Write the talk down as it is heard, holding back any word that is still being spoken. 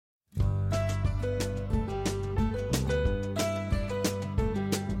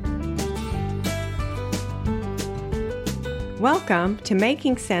Welcome to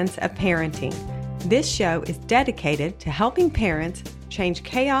Making Sense of Parenting. This show is dedicated to helping parents change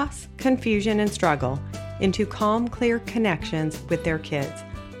chaos, confusion, and struggle into calm, clear connections with their kids,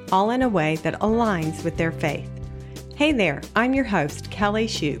 all in a way that aligns with their faith. Hey there, I'm your host, Kelly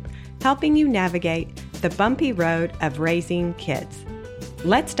Shoup, helping you navigate the bumpy road of raising kids.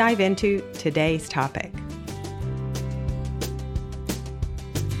 Let's dive into today's topic.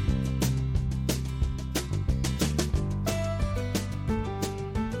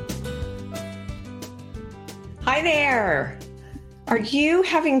 Hi there. Are you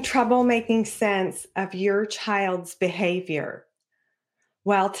having trouble making sense of your child's behavior?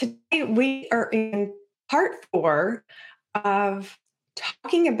 Well, today we are in part 4 of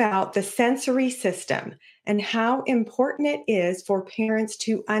talking about the sensory system and how important it is for parents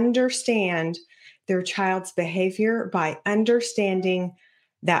to understand their child's behavior by understanding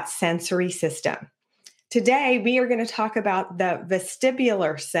that sensory system. Today, we are going to talk about the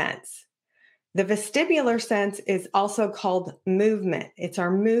vestibular sense. The vestibular sense is also called movement. It's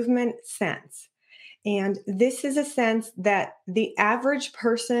our movement sense. And this is a sense that the average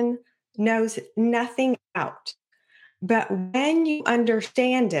person knows nothing about. But when you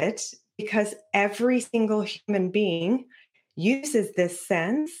understand it, because every single human being uses this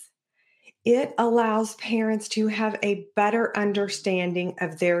sense, it allows parents to have a better understanding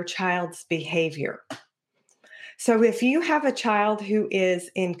of their child's behavior. So if you have a child who is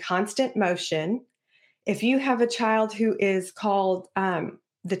in constant motion, if you have a child who is called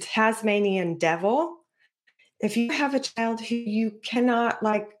the Tasmanian devil, if you have a child who you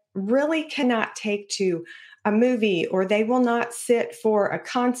really cannot take to a movie, or they will not sit for a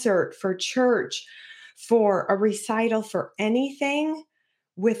concert, for church, for a recital, for anything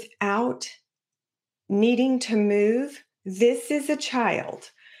without needing to move, this is a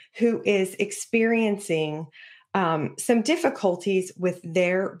child who is experiencing some difficulties with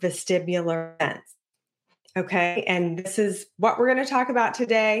their vestibular sense. Okay, and this is what we're going to talk about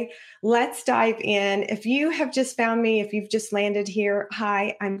today. Let's dive in. If you have just found me, if you've just landed here,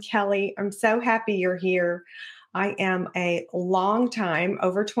 hi, I'm Kelly. I'm so happy you're here. I am a long time,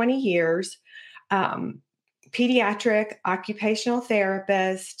 over 20 years, pediatric occupational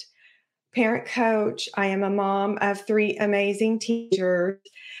therapist, parent coach. I am a mom of 3 amazing teachers,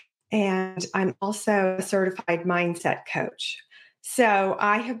 and I'm also a certified mindset coach. So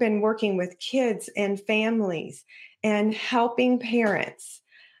I have been working with kids and families and helping parents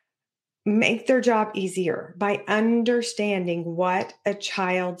make their job easier by understanding what a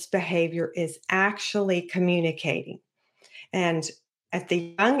child's behavior is actually communicating. And at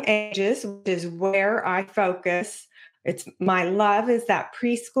the young ages, which is where I focus, my love is that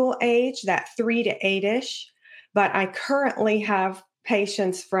preschool age, that 3 to 8-ish. But I currently have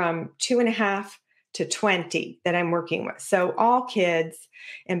patients from 2.5 to 20 that I'm working with. So all kids.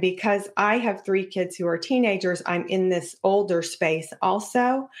 And because I have 3 kids who are teenagers, I'm in this older space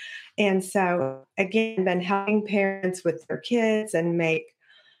also. And so again, been helping parents with their kids and make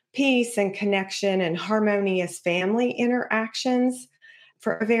peace and connection and harmonious family interactions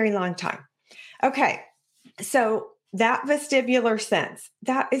for a very long time. Okay. So that vestibular sense,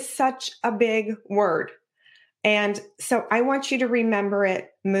 that is such a big word. And so I want you to remember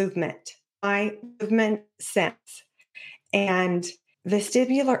it, movement, my movement sense. And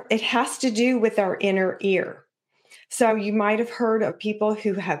vestibular, it has to do with our inner ear. So you might have heard of people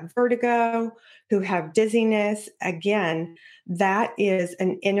who have vertigo, who have dizziness. Again, that is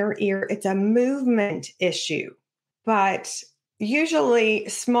an inner ear. It's a movement issue. But usually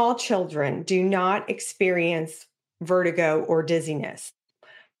small children do not experience vertigo or dizziness.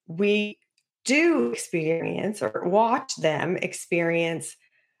 We do experience or watch them experience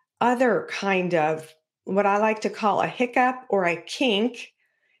other kind of what I like to call a hiccup or a kink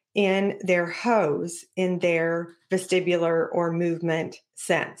in their hose, in their vestibular or movement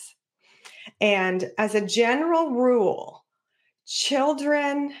sense. And as a general rule,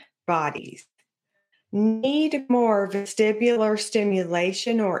 children bodies need more vestibular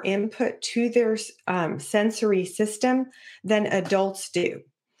stimulation or input to their sensory system than adults do.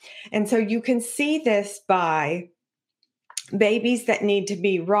 And so you can see this by babies that need to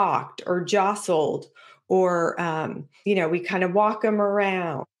be rocked or jostled, or, we kind of walk them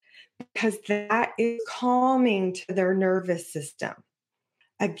around because that is calming to their nervous system.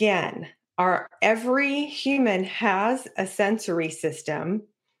 Again, every human has a sensory system,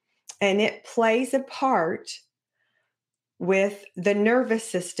 and it plays a part with the nervous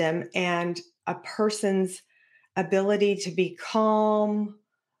system and a person's ability to be calm,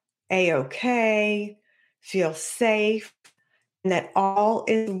 A-OK, feel safe, and that all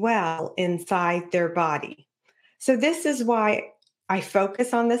is well inside their body. So this is why I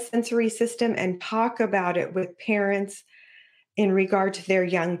focus on the sensory system and talk about it with parents in regard to their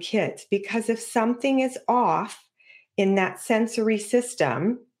young kids. Because if something is off in that sensory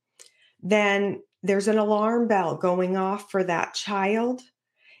system, then there's an alarm bell going off for that child.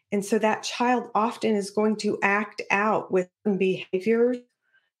 And so that child often is going to act out with behaviors,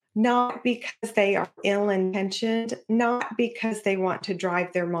 not because they are ill intentioned, not because they want to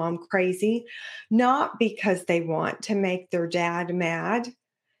drive their mom crazy, not because they want to make their dad mad.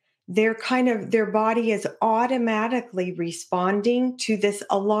 Their body is automatically responding to this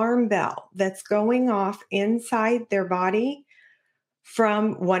alarm bell that's going off inside their body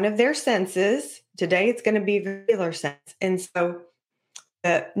from one of their senses. Today it's going to be vestibular sense. And so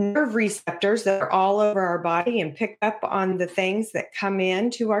the nerve receptors that are all over our body and pick up on the things that come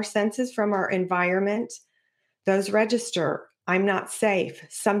into our senses from our environment, those register. I'm not safe.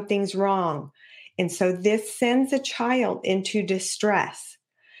 Something's wrong. And so this sends a child into distress.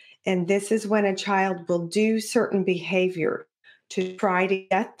 And this is when a child will do certain behavior to try to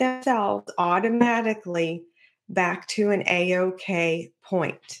get themselves automatically back to an A-OK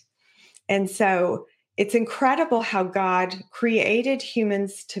point. And so it's incredible how God created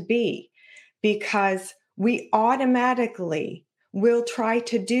humans to be, because we automatically will try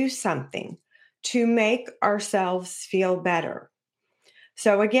to do something to make ourselves feel better.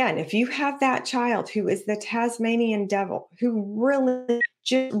 So again, if you have that child who is the Tasmanian devil, who really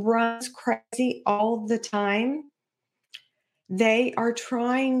just runs crazy all the time, they are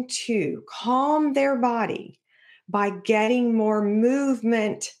trying to calm their body by getting more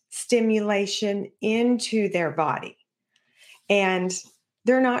movement stimulation into their body. And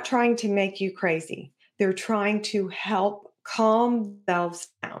they're not trying to make you crazy. They're trying to help calm themselves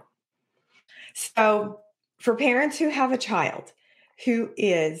down. So for parents who have a child who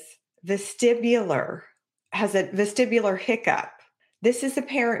is has a vestibular hiccup, this is a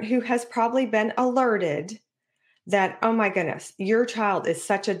parent who has probably been alerted that, oh my goodness, your child is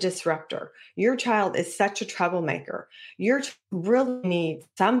such a disruptor. Your child is such a troublemaker. Your child really needs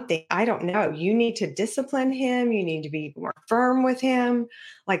something. I don't know. You need to discipline him. You need to be more firm with him.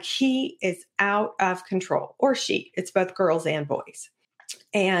 Like, he is out of control, or she. It's both girls and boys.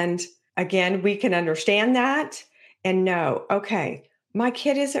 And again, we can understand that and know, okay, my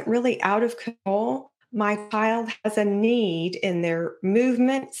kid isn't really out of control. My child has a need in their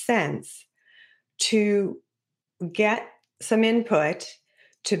movement sense to get some input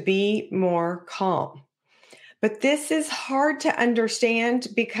to be more calm. But this is hard to understand,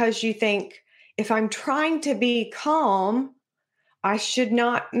 because you think, if I'm trying to be calm, I should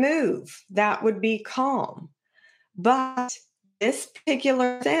not move. That would be calm. But this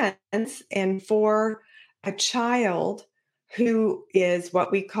particular sense, and for a child who is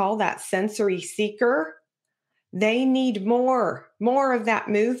what we call that sensory seeker, they need more of that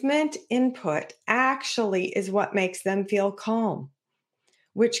movement input actually is what makes them feel calm,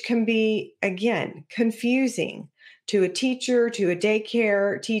 which can be, again, confusing to a teacher, to a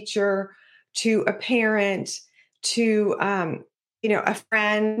daycare teacher, to a parent, to, a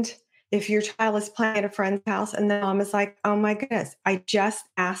friend. If your child is playing at a friend's house and the mom is like, oh my goodness, I just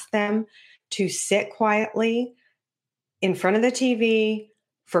asked them to sit quietly in front of the TV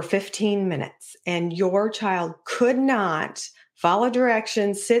for 15 minutes, and your child could not follow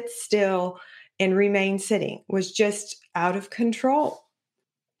directions, sit still, and remain sitting, was just out of control.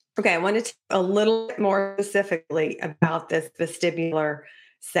 Okay, I want to talk a little bit more specifically about this vestibular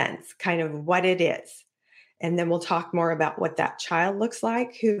sense, kind of what it is. And then we'll talk more about what that child looks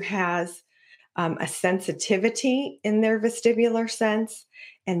like who has a sensitivity in their vestibular sense.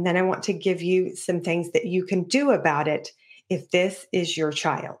 And then I want to give you some things that you can do about it if this is your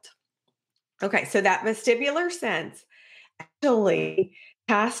child. Okay, so that vestibular sense actually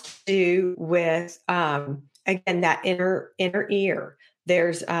has to do with, again, that inner ear.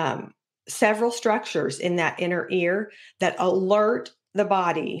 There's several structures in that inner ear that alert the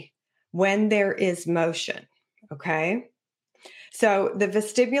body when there is motion. Okay. So the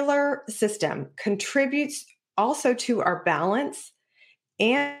vestibular system contributes also to our balance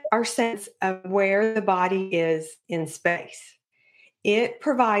and our sense of where the body is in space. It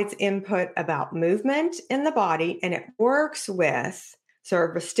provides input about movement in the body, and it works with, so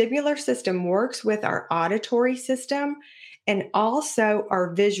our vestibular system works with our auditory system and also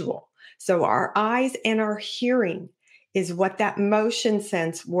our visual. So our eyes and our hearing is what that motion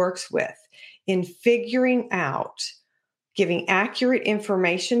sense works with in figuring out, giving accurate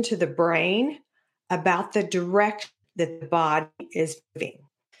information to the brain about the direction that the body is moving.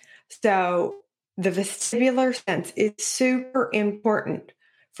 So the vestibular sense is super important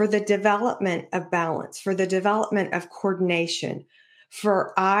for the development of balance, for the development of coordination,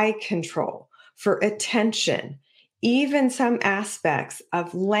 for eye control, for attention, even some aspects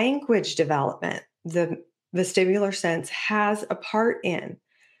of language development, the vestibular sense has a part in.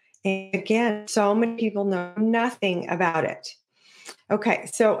 And again, so many people know nothing about it. Okay,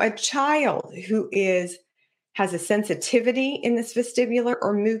 so a child who has a sensitivity in this vestibular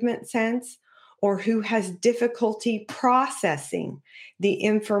or movement sense, or who has difficulty processing the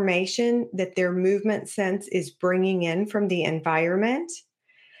information that their movement sense is bringing in from the environment.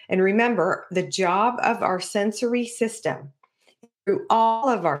 And remember, the job of our sensory system through all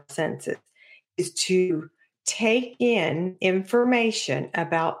of our senses is to take in information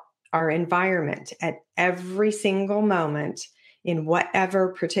about our environment at every single moment in whatever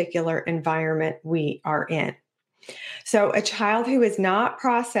particular environment we are in. So a child who is not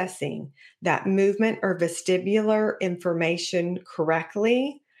processing that movement or vestibular information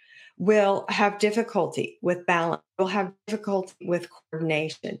correctly will have difficulty with balance, will have difficulty with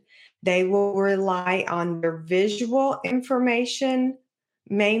coordination. They will rely on their visual information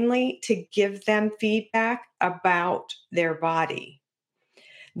mainly to give them feedback about their body.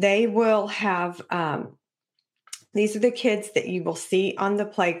 They will have, these are the kids that you will see on the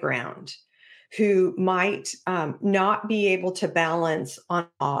playground who might not be able to balance on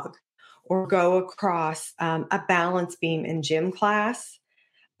a log or go across a balance beam in gym class.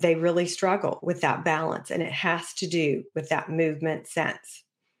 They really struggle with that balance, and it has to do with that movement sense.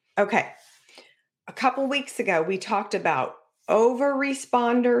 Okay, a couple weeks ago, we talked about over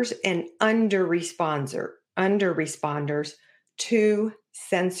responders and under responders to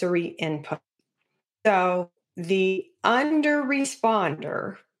sensory input. So the under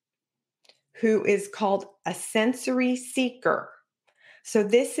responder, who is called a sensory seeker. So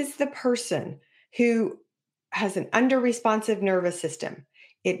this is the person who has an under-responsive nervous system.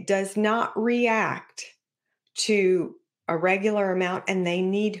 It does not react to a regular amount and they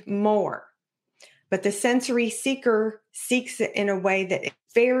need more. But the sensory seeker seeks it in a way that is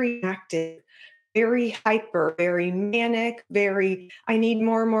very active, very hyper, very manic, I need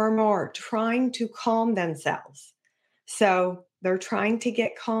more, trying to calm themselves. So they're trying to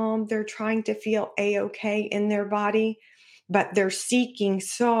get calm. They're trying to feel A-okay in their body, but they're seeking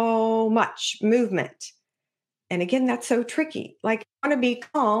so much movement. And again, that's so tricky. Like, I want to be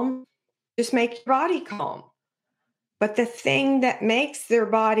calm, just make your body calm. But the thing that makes their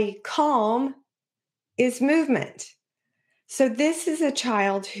body calm is movement. So this is a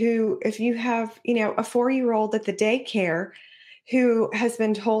child who, if you have, a 4-year-old at the daycare who has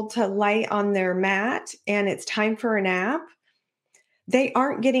been told to lay on their mat and it's time for a nap, they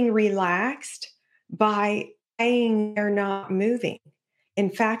aren't getting relaxed by saying they're not moving. In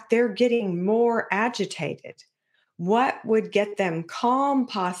fact, they're getting more agitated. What would get them calm,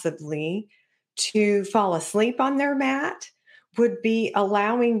 possibly, to fall asleep on their mat would be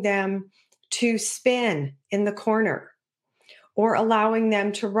allowing them to spin in the corner or allowing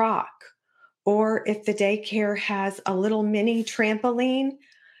them to rock. Or if the daycare has a little mini trampoline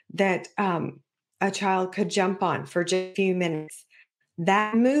that a child could jump on for just a few minutes,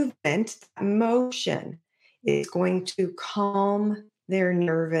 that movement, that motion is going to calm their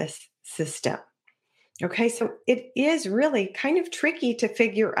nervous system. Okay, so it is really kind of tricky to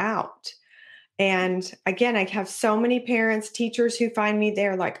figure out. And again, I have so many parents, teachers who find me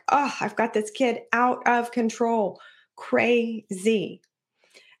there like, oh, I've got this kid out of control, crazy.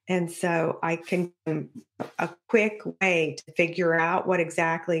 And so I can a quick way to figure out what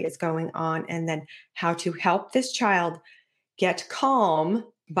exactly is going on and then how to help this child get calm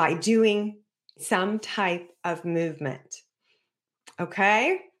by doing some type of movement.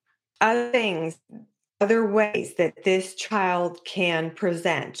 Okay? Other ways that this child can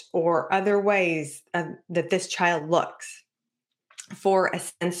present, or other ways that this child looks for a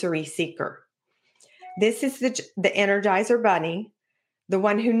sensory seeker. This is the Energizer Bunny, the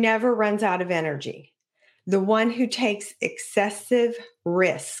one who never runs out of energy, the one who takes excessive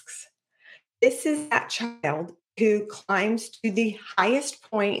risks. This is that child who climbs to the highest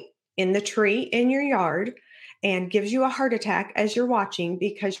point in the tree in your yard and gives you a heart attack as you're watching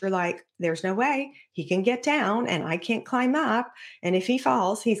because you're like, there's no way he can get down and I can't climb up. And if he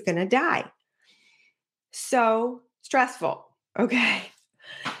falls, he's going to die. So stressful. Okay.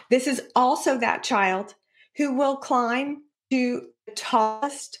 This is also that child who will climb to the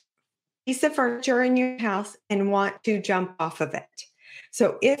tallest piece of furniture in your house and want to jump off of it.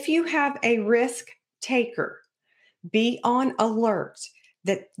 So if you have a risk taker, be on alert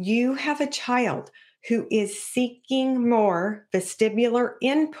that you have a child who is seeking more vestibular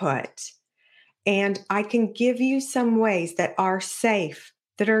input. And I can give you some ways that are safe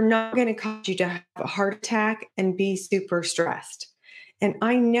that are not going to cause you to have a heart attack and be super stressed. And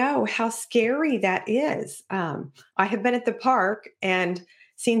I know how scary that is. I have been at the park and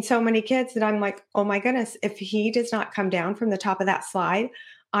seen so many kids that I'm like, oh my goodness, if he does not come down from the top of that slide,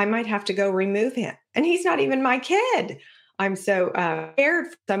 I might have to go remove him. And he's not even my kid. I'm so scared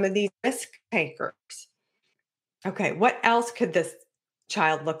for some of these risk takers. Okay, what else could this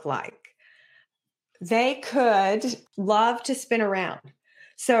child look like? They could love to spin around.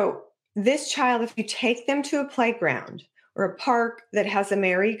 So, this child, if you take them to a playground or a park that has a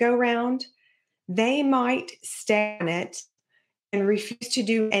merry-go-round, they might stay on it and refuse to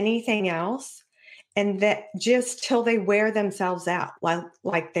do anything else. And that just till they wear themselves out.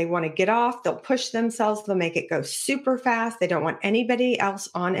 Like they want to get off, they'll push themselves, they'll make it go super fast. They don't want anybody else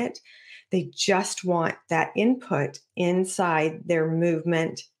on it. They just want that input inside their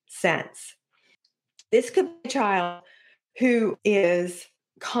movement sense. This could be a child who is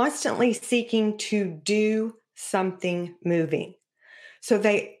constantly seeking to do something moving. So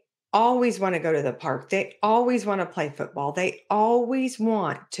they always want to go to the park. They always want to play football. They always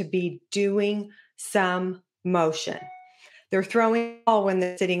want to be doing some motion. They're throwing a ball when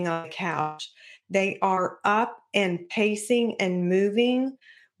they're sitting on the couch. They are up and pacing and moving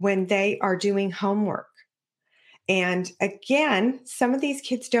when they are doing homework. And again, some of these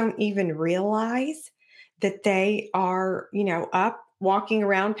kids don't even realize that they are, up walking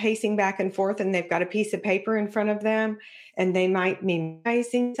around, pacing back and forth, and they've got a piece of paper in front of them and they might be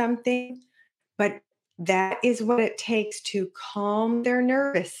memorizing something. But that is what it takes to calm their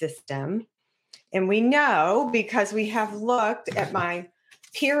nervous system. And we know because we have looked at my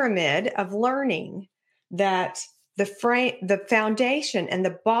pyramid of learning that the foundation and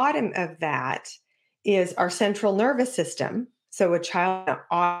the bottom of that is our central nervous system. So a child will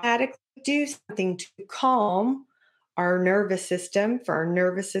automatically do something to calm our nervous system, for our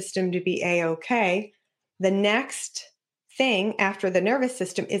nervous system to be A-OK. The next thing after the nervous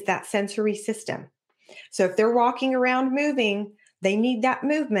system is that sensory system. So if they're walking around moving, they need that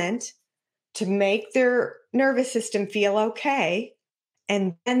movement to make their nervous system feel okay.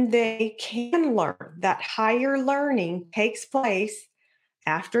 And then they can learn. That higher learning takes place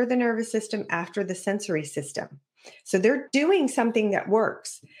after the nervous system, after the sensory system. So they're doing something that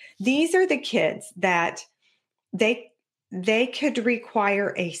works. These are the kids that they could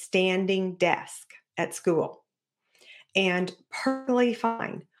require a standing desk at school and perfectly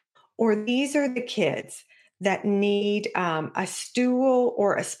fine. Or these are the kids that need a stool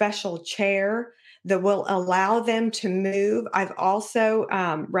or a special chair that will allow them to move. I've also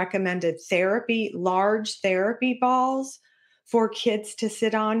recommended large therapy balls for kids to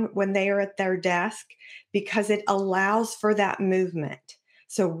sit on when they are at their desk because it allows for that movement.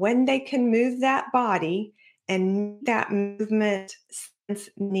 So when they can move that body and that movement sense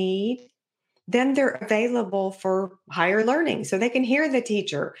need, then they're available for higher learning. So they can hear the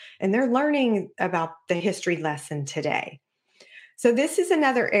teacher and they're learning about the history lesson today. So this is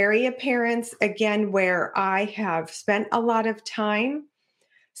another area, parents, again, where I have spent a lot of time.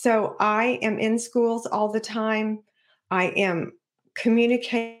 So I am in schools all the time. I am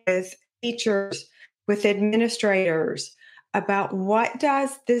communicating with teachers, with administrators about what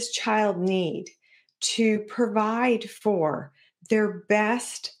does this child need to provide for their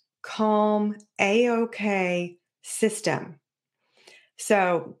best calm, A-OK system.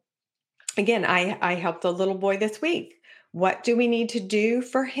 So again, I helped a little boy this week. What do we need to do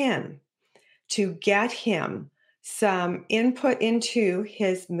for him to get him some input into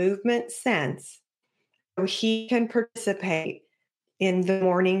his movement sense so he can participate in the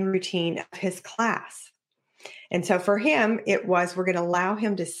morning routine of his class? And so for him, it was, we're going to allow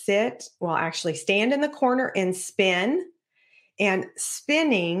him to actually stand in the corner and spin. And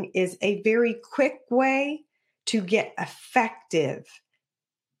spinning is a very quick way to get effective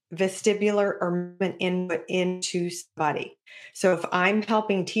vestibular or movement input into somebody. So if I'm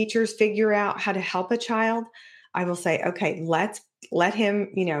helping teachers figure out how to help a child, I will say, okay, let's let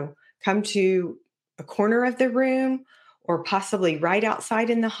him, come to a corner of the room or possibly right outside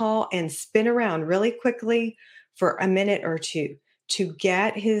in the hall and spin around really quickly for a minute or two to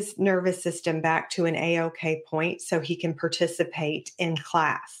get his nervous system back to an A-OK point so he can participate in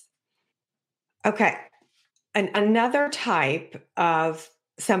class. Okay. And another type of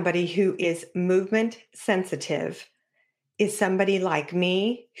somebody who is movement sensitive is somebody like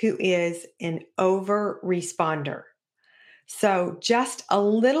me who is an over responder. So just a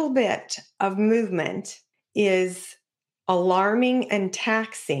little bit of movement is alarming and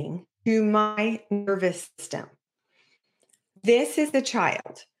taxing to my nervous system. This is the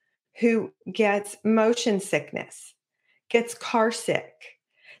child who gets motion sickness, gets car sick,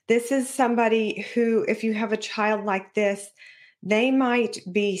 This is somebody who, if you have a child like this, they might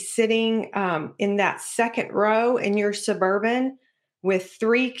be sitting in that second row in your Suburban with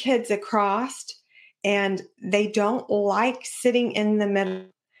three kids across, and they don't like sitting in the middle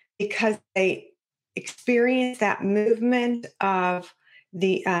because they experience that movement of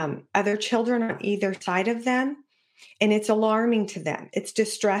the other children on either side of them, and it's alarming to them. It's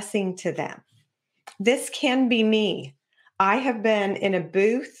distressing to them. This can be me. I have been in a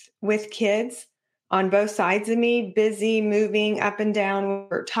booth with kids on both sides of me, busy moving up and down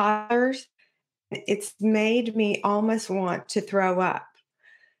with toddlers. It's made me almost want to throw up.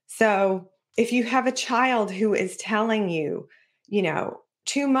 So if you have a child who is telling you,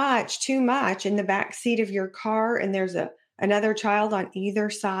 too much in the back seat of your car, and there's another child on either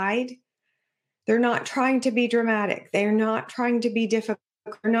side, they're not trying to be dramatic. They're not trying to be difficult.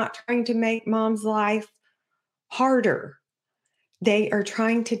 They're not trying to make mom's life harder. They are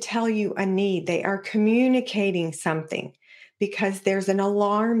trying to tell you a need. They are communicating something because there's an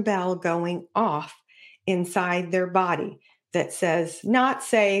alarm bell going off inside their body that says, not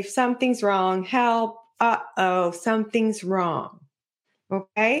safe, something's wrong, help, something's wrong.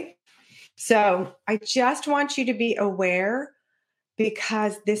 Okay? So I just want you to be aware,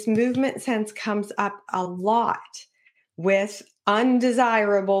 because this movement sense comes up a lot with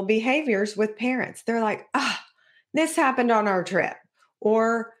undesirable behaviors with parents. They're like, this happened on our trip,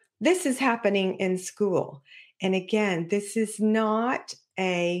 or this is happening in school. And again, this is not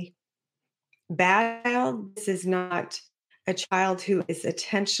a bad child. This is not a child who is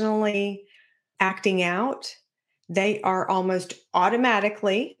intentionally acting out. They are almost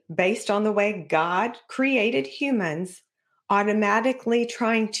automatically, based on the way God created humans, automatically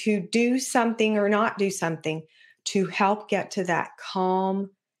trying to do something or not do something to help get to that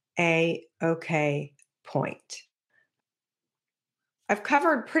calm, okay point. I've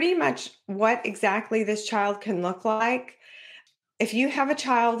covered pretty much what exactly this child can look like. If you have a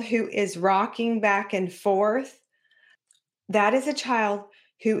child who is rocking back and forth, that is a child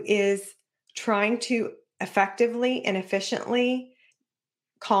who is trying to effectively and efficiently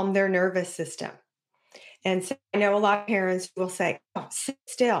calm their nervous system. And so I know a lot of parents will say, sit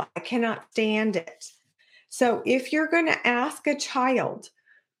still, I cannot stand it. So if you're going to ask a child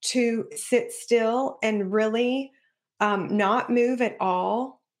to sit still and really not move at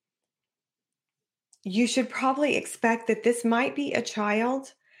all, you should probably expect that this might be a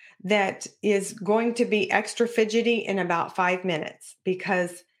child that is going to be extra fidgety in about 5 minutes,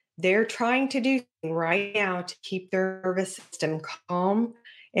 because they're trying to do something right now to keep their nervous system calm.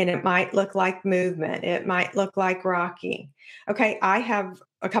 And it might look like movement. It might look like rocking. Okay, I have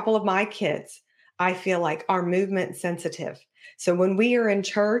a couple of my kids, I feel like, are movement sensitive. So when we are in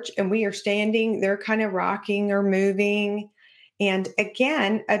church and we are standing, they're kind of rocking or moving. And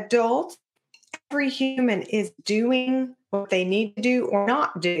again, adults, every human is doing what they need to do or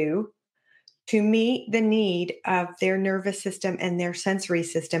not do to meet the need of their nervous system and their sensory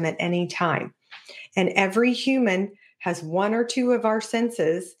system at any time. And every human has one or two of our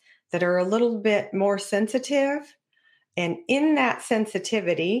senses that are a little bit more sensitive. And in that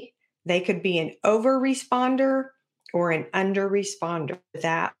sensitivity, they could be an over responder or an under responder to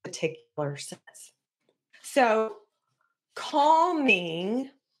that particular sense. So calming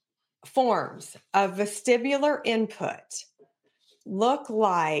forms of vestibular input look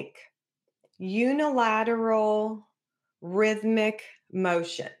like unilateral rhythmic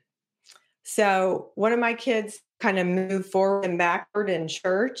motion. So one of my kids kind of moved forward and backward in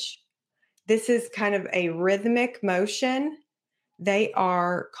church. This is kind of a rhythmic motion. They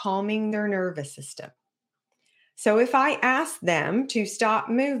are calming their nervous system. So if I ask them to stop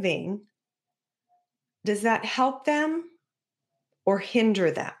moving, does that help them or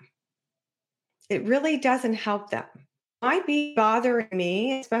hinder them? It really doesn't help them. It might be bothering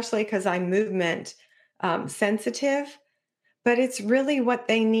me, especially because I'm movement sensitive, but it's really what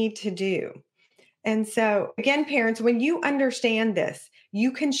they need to do. And so, again, parents, when you understand this,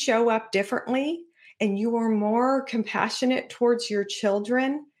 you can show up differently and you are more compassionate towards your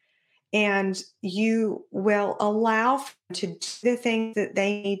children, and you will allow them to do the things that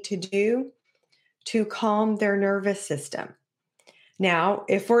they need to do to calm their nervous system. Now,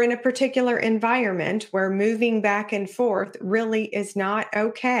 if we're in a particular environment where moving back and forth really is not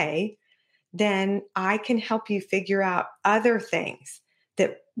okay, then I can help you figure out other things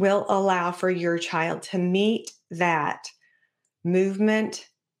that will allow for your child to meet that movement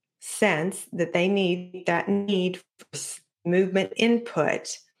sense that they need, that need for movement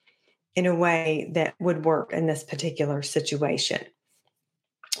input in a way that would work in this particular situation.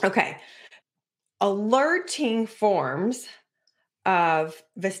 Okay. Alerting forms of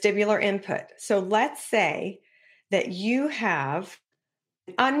vestibular input. So let's say that you have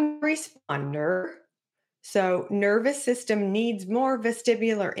an unresponder. So nervous system needs more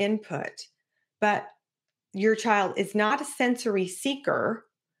vestibular input, but your child is not a sensory seeker.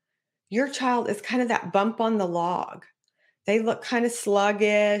 Your child is kind of that bump on the log. They look kind of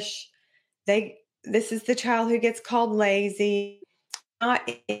sluggish. This is the child who gets called lazy, not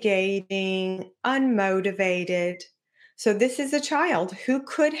engaging, unmotivated. So this is a child who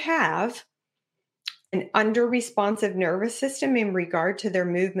could have an under-responsive nervous system in regard to their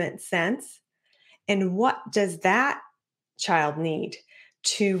movement sense. And what does that child need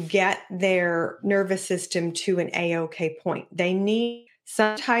to get their nervous system to an A-OK point? They need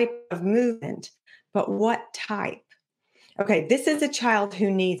some type of movement, but what type? Okay, this is a child who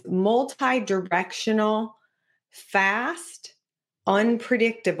needs multi-directional, fast,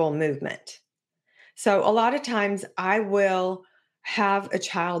 unpredictable movement. So a lot of times I will have a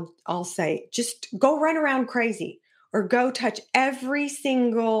child, I'll say, just go run around crazy or go touch every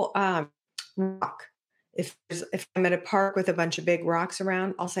single rock. If I'm at a park with a bunch of big rocks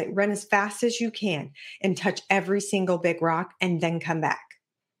around, I'll say, run as fast as you can and touch every single big rock and then come back.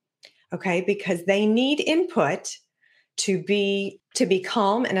 Okay, because they need input to be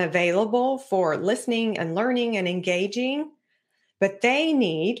calm and available for listening and learning and engaging. But they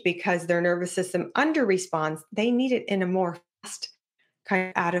need, because their nervous system under responds, they need it in a more fast, kind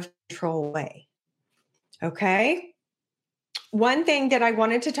of out of control way. Okay. One thing that I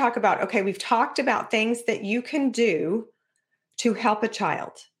wanted to talk about, okay, we've talked about things that you can do to help a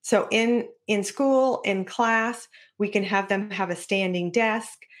child. So in school, in class, we can have them have a standing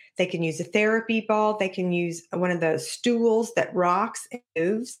desk. They can use a therapy ball. They can use one of those stools that rocks and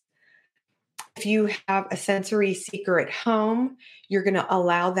moves. If you have a sensory seeker at home, you're going to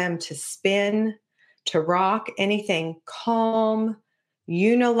allow them to spin, to rock, anything calm,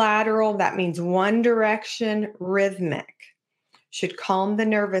 unilateral. That means one direction, rhythmic. Should calm the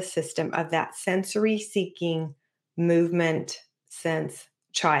nervous system of that sensory seeking movement sense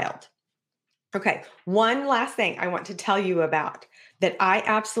child. Okay, one last thing I want to tell you about that I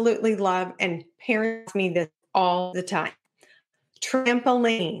absolutely love, and parents ask me this all the time.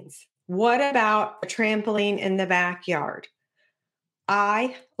 Trampolines. What about a trampoline in the backyard?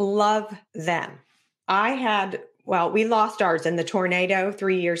 I love them. We lost ours in the tornado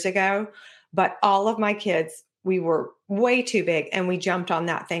 3 years ago, but all of my kids, we were way too big and we jumped on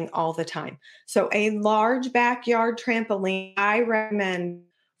that thing all the time. So a large backyard trampoline, I recommend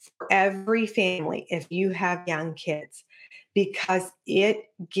for every family if you have young kids, because it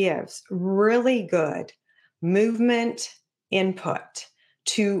gives really good movement input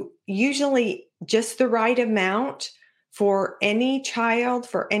to usually just the right amount for any child,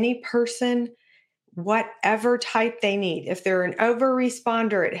 for any person, whatever type they need. If they're an over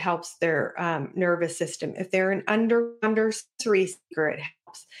responder, it helps their nervous system. If they're an under sensory seeker, it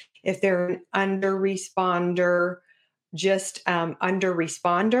helps. If they're an under responder, just under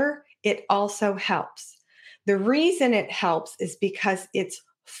responder, it also helps. The reason it helps is because it's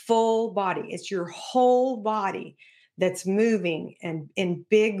full body. It's your whole body that's moving and in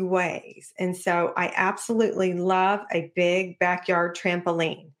big ways. And so I absolutely love a big backyard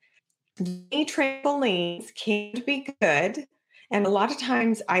trampoline. Mini trampolines can be good. And a lot of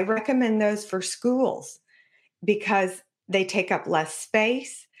times I recommend those for schools because they take up less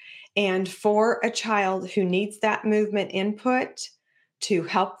space. And for a child who needs that movement input to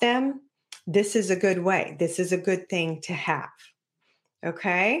help them, this is a good way. This is a good thing to have.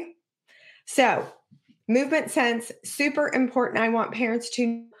 Okay. So movement sense, super important. I want parents to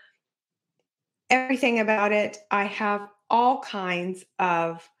know everything about it. I have all kinds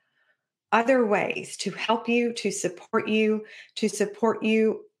of other ways to help you, to support you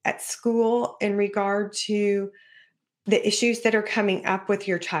at school in regard to the issues that are coming up with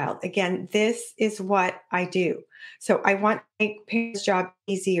your child. Again, this is what I do. So I want to make parents' job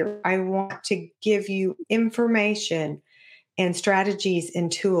easier. I want to give you information and strategies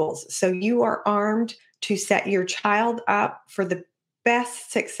and tools so you are armed to set your child up for the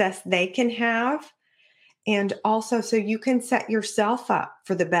best success they can have, and also so you can set yourself up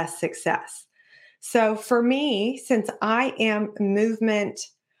for the best success. So for me, since I am movement,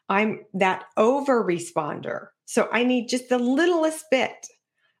 I'm that over responder. So I need just the littlest bit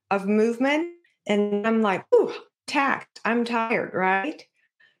of movement. And I'm like, ooh, tacked, I'm tired, right?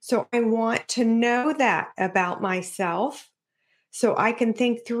 So I want to know that about myself so I can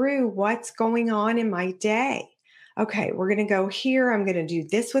think through what's going on in my day. Okay, we're going to go here. I'm going to do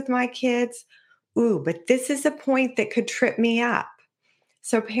this with my kids. Ooh, but this is a point that could trip me up.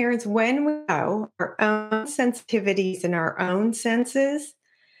 So, parents, when we know our own sensitivities and our own senses,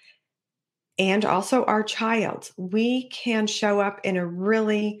 and also our child's, we can show up in a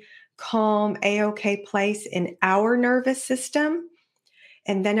really calm, a-okay place in our nervous system,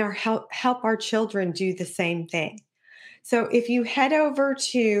 and then help our children do the same thing. So if you head over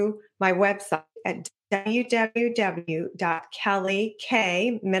to my website at www.kelly,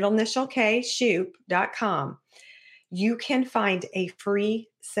 middle initial K, shoop.com, you can find a free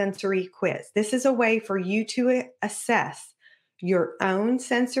sensory quiz. This is a way for you to assess your own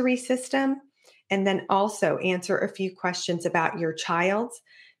sensory system and then also answer a few questions about your child's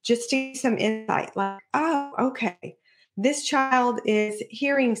just to get some insight like, oh, okay, this child is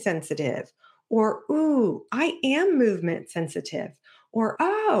hearing sensitive, or, ooh, I am movement sensitive, or,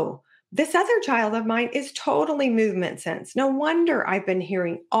 oh, this other child of mine is totally movement sense. No wonder I've been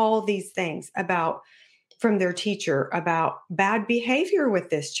hearing all these things about from their teacher about bad behavior with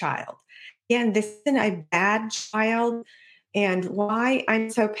this child. Again, this isn't a bad child, and why I'm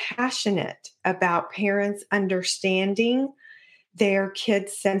so passionate about parents understanding their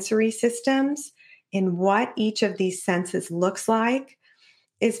kids' sensory systems and what each of these senses looks like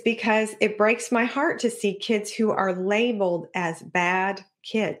is because it breaks my heart to see kids who are labeled as bad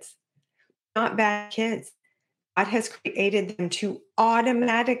kids, not bad kids. God has created them to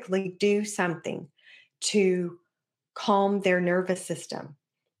automatically do something to calm their nervous system.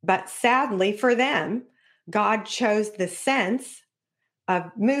 But sadly for them, God chose the sense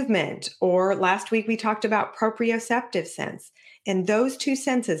of movement, or last week we talked about proprioceptive sense. And those two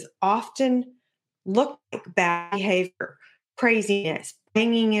senses often look like bad behavior, craziness,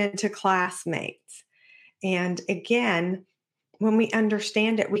 banging into classmates. And again, when we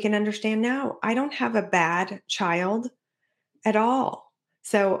understand it, we can understand no, I don't have a bad child at all.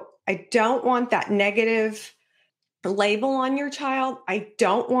 So I don't want that negative label on your child. I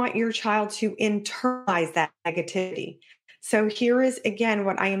don't want your child to internalize that negativity. So here is again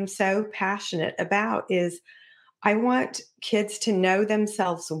what I am so passionate about is I want kids to know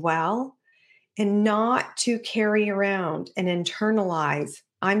themselves well and not to carry around and internalize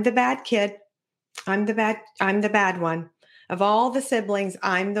I'm the bad kid. I'm the bad one. Of all the siblings,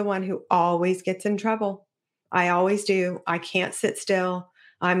 I'm the one who always gets in trouble. I always do. I can't sit still.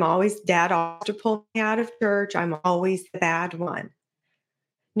 I'm always dad off to pull me out of church. I'm always the bad one.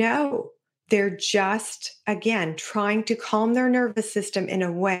 No, they're just, again, trying to calm their nervous system in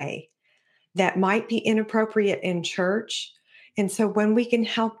a way that might be inappropriate in church. And so when we can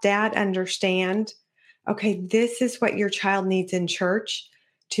help dad understand, okay, this is what your child needs in church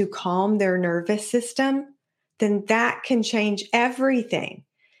to calm their nervous system, then that can change everything.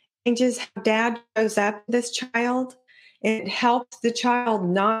 Changes how dad shows up to this child. It helps the child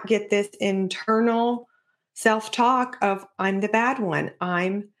not get this internal self-talk of I'm the bad one.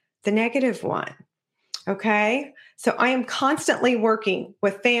 I'm the negative one. Okay. So I am constantly working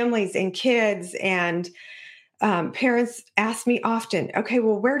with families and kids, and parents ask me often, okay,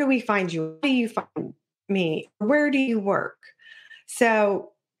 well, where do we find you? Where do you find me? Where do you work?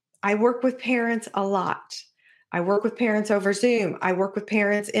 So I work with parents a lot. I work with parents over Zoom. I work with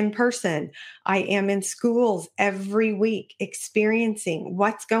parents in person. I am in schools every week experiencing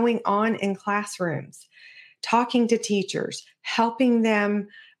what's going on in classrooms, talking to teachers, helping them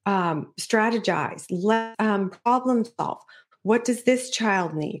strategize, problem solve. What does this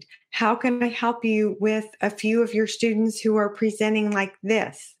child need? How can I help you with a few of your students who are presenting like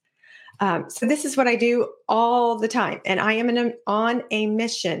this? So this is what I do all the time. And I am on a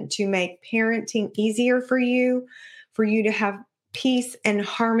mission to make parenting easier for you to have peace and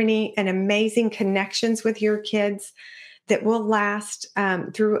harmony and amazing connections with your kids that will last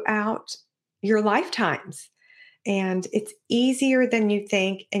throughout your lifetimes. And it's easier than you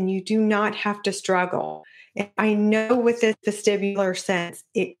think, and you do not have to struggle. And I know with this vestibular sense,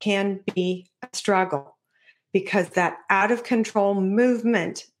 it can be a struggle because that out of control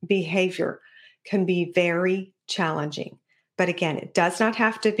movement behavior can be very challenging. But again, it does not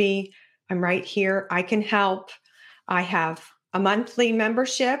have to be. I'm right here. I can help. I have a monthly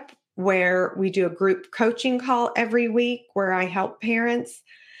membership where we do a group coaching call every week where I help parents.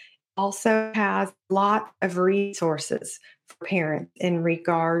 Also has a lot of resources for parents in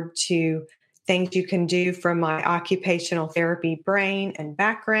regard to things you can do from my occupational therapy brain and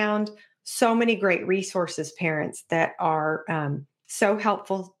background. So many great resources, parents, that are so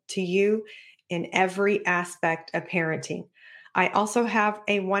helpful to you in every aspect of parenting. I also have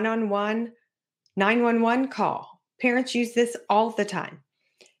a one-on-one 911 call. Parents use this all the time.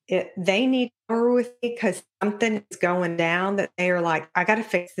 They need to cover with me because something is going down that they are like, I got to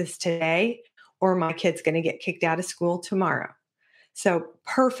fix this today or my kid's going to get kicked out of school tomorrow. So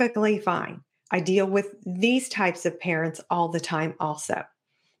perfectly fine. I deal with these types of parents all the time also.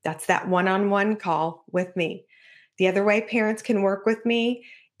 That's that one-on-one call with me. The other way parents can work with me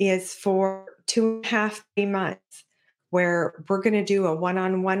is for 2.5, 3 months, where we're going to do a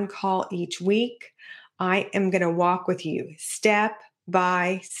one-on-one call each week. I am going to walk with you step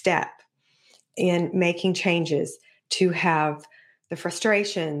by step in making changes to have the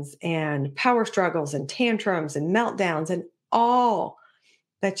frustrations and power struggles and tantrums and meltdowns and all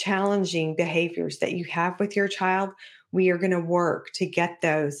the challenging behaviors that you have with your child. We are going to work to get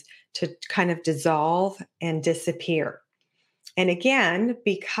those to kind of dissolve and disappear. And again,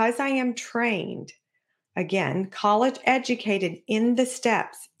 because I am trained, again, college educated in the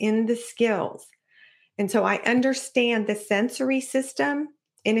steps, in the skills. And so I understand the sensory system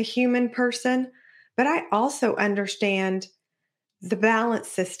in a human person, but I also understand the balance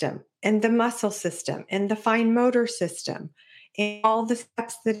system and the muscle system and the fine motor system and all the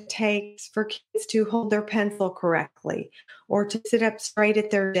steps that it takes for kids to hold their pencil correctly or to sit up straight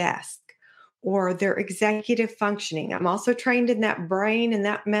at their desk or their executive functioning. I'm also trained in that brain and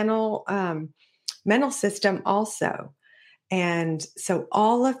that mental system also. And so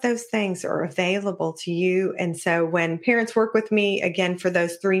all of those things are available to you. And so when parents work with me again for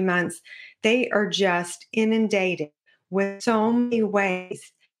those 3 months, they are just inundated with so many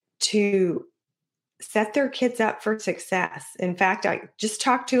ways to set their kids up for success. In fact, I just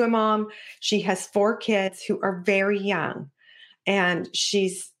talked to a mom. She has 4 kids who are very young, and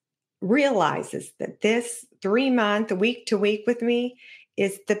she's realizes that this 3-month, week to week with me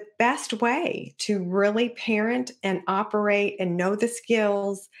is the best way to really parent and operate and know the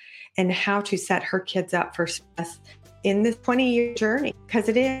skills and how to set her kids up for success in this 20-year journey. Because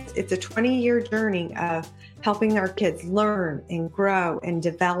it's a 20-year journey of helping our kids learn and grow and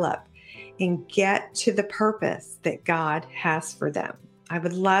develop and get to the purpose that God has for them. I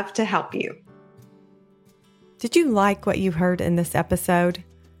would love to help you. Did you like what you heard in this episode?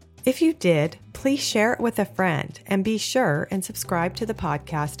 If you did, please share it with a friend and be sure and subscribe to the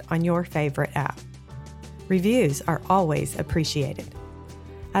podcast on your favorite app. Reviews are always appreciated.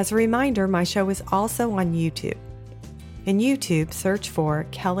 As a reminder, my show is also on YouTube. In YouTube, search for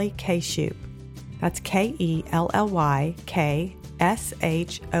Kelly K. Shoup. That's KELLYKSHOUP.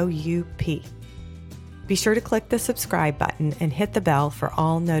 Be sure to click the subscribe button and hit the bell for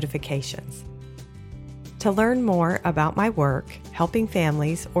all notifications. To learn more about my work, helping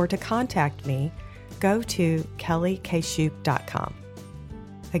families, or to contact me, go to kellykshoop.com.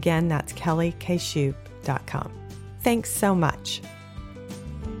 Again, that's kellykshoop.com. Thanks so much.